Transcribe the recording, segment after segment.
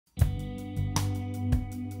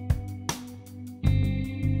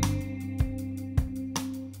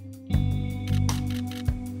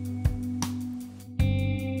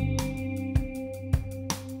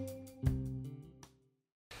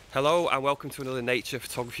Hello and welcome to another nature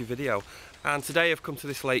photography video, and today I've come to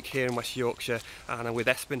this lake here in West Yorkshire and I'm with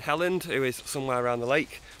Espen Helland, who is somewhere around the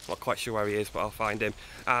lake. Not quite sure where he is, but I'll find him.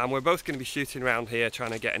 And we're both going to be shooting around here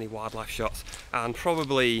trying to get any wildlife shots and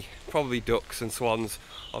probably ducks and swans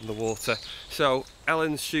on the water. So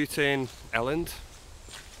Ellen's shooting, Espen,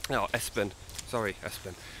 sorry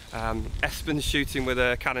Espen. Espen's shooting with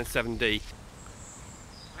a Canon 7D.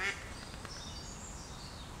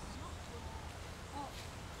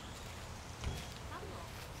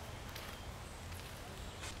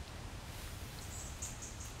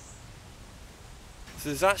 So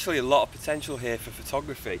there's actually a lot of potential here for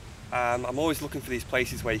photography. I'm always looking for these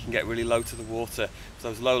places where you can get really low to the water, for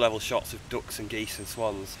those low level shots of ducks and geese and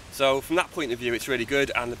swans. So from that point of view it's really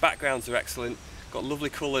good, and the backgrounds are excellent. Got lovely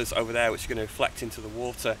colours over there which are going to reflect into the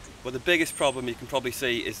water. But the biggest problem you can probably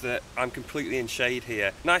see is that I'm completely in shade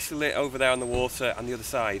here. Nicely lit over there on the water and the other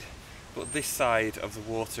side, but this side of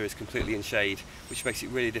the water is completely in shade, which makes it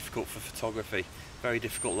really difficult for photography. Very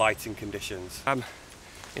difficult lighting conditions.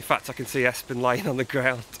 In fact, I can see Espen lying on the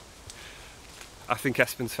ground. I think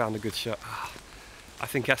Espen's found a good shot. I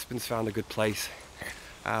think Espen's found a good place.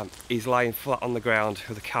 He's lying flat on the ground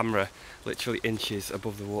with the camera literally inches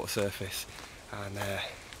above the water surface, and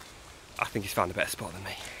I think he's found a better spot than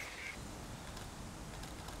me.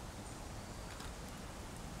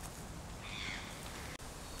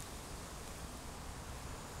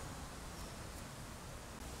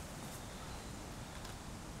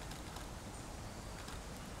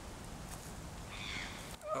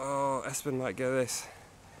 Oh, Espen might get this.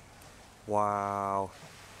 Wow.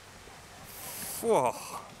 Whoa.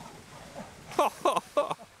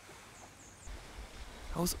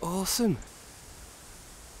 That was awesome.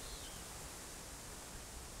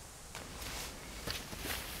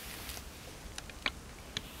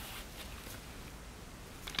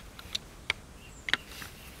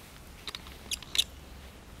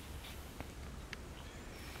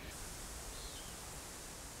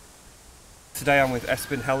 Today I'm with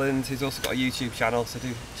Espen Helland. He's also got a YouTube channel, so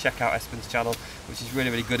do check out Espen's channel, which is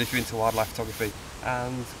really good if you're into wildlife photography.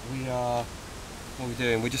 And what are we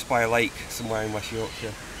doing? We're just by a lake somewhere in West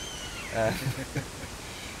Yorkshire,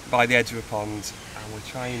 by the edge of a pond, and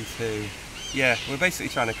we're basically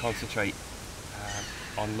trying to concentrate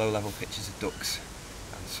on low level pictures of ducks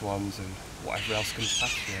and swans and whatever else comes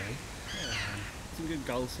past really. Yeah, some good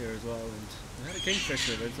gulls here as well, and we had a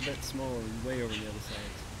kingfisher, but it's a bit small and way over on the other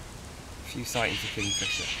side. Few sightings of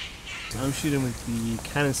kingfisher. I'm shooting with the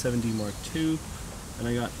Canon 7D Mark II, and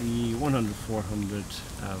I got the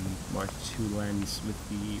 100-400 Mark II lens with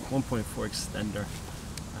the 1.4 extender,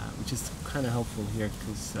 which is kind of helpful here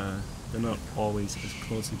because they're not always as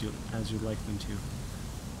close as you'd like them to.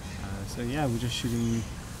 So yeah, we're just shooting,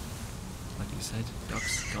 like you said,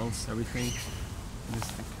 ducks, gulls, everything. And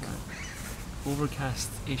it's like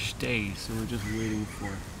overcast-ish day, so we're just waiting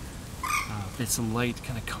for bits of light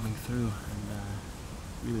kind of coming through and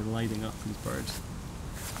really lighting up these birds.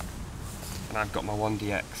 And I've got my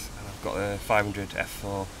 1DX and I've got a 500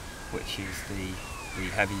 f4, which is the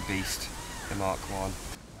heavy beast, the Mark I.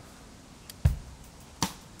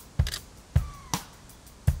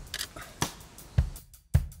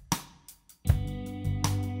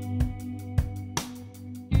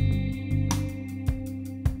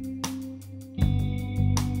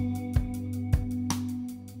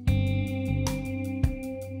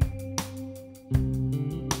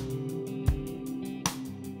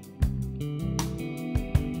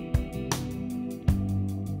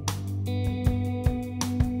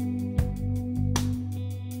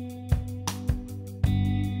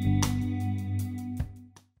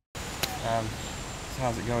 So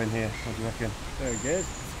how's it going here? What do you reckon? Very good.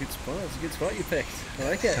 It's a good spot. It's a good spot you picked. I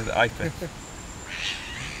like it. That I picked.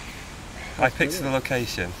 I picked the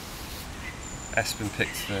location. Espen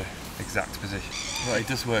picked the exact position. Well, it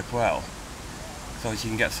does work well. So obviously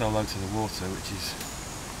you can get so low to the water, which is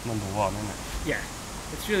number one, isn't it? Yeah.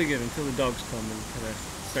 It's really good until the dogs come and kind of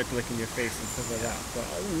start licking your face and stuff like that. But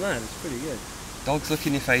other than that, it's pretty good. Dogs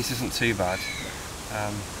licking your face isn't too bad.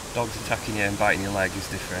 Dogs attacking you and biting your leg is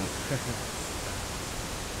different.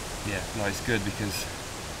 Yeah, no, it's good because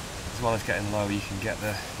as well as getting low, you can get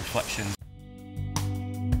the reflections.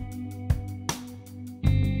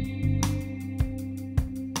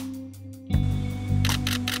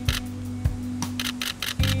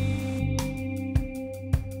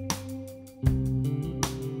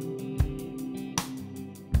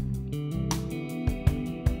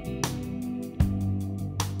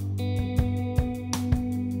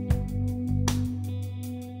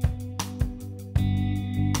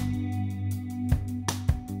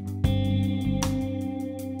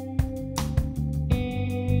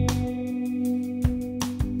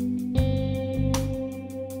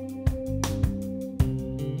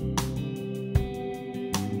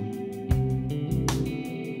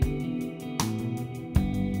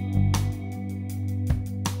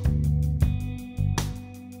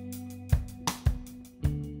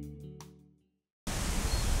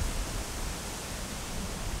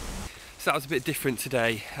 So that was a bit different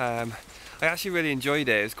today. I actually really enjoyed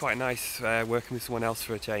it. It was quite nice working with someone else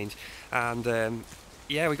for a change, and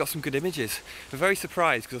yeah, we got some good images. We're very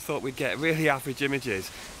surprised because I thought we'd get really average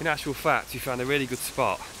images. In actual fact, we found a really good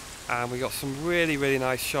spot, and we got some really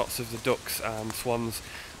nice shots of the ducks and swans,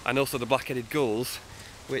 and also the black-headed gulls,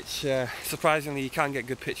 which surprisingly you can get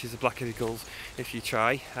good pictures of black-headed gulls if you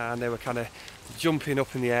try. And they were kind of jumping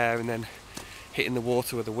up in the air and then hitting the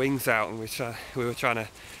water with the wings out, and we were trying to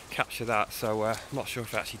capture that, so I'm not sure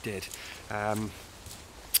if I actually did. But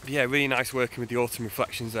yeah, really nice working with the autumn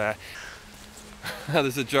reflections there.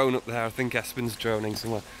 There's a drone up there. I think Espen's droning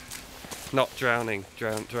somewhere. Not drowning,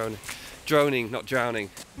 droning. Droning, not drowning.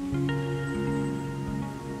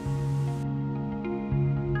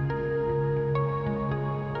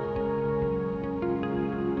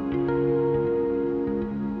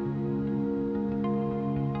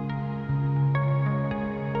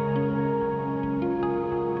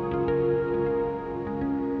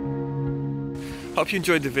 Hope you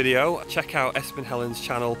enjoyed the video. Check out Espen Helland's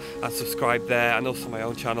channel and subscribe there, and also my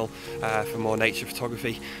own channel for more nature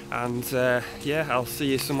photography. And yeah, I'll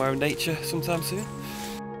see you somewhere in nature sometime soon.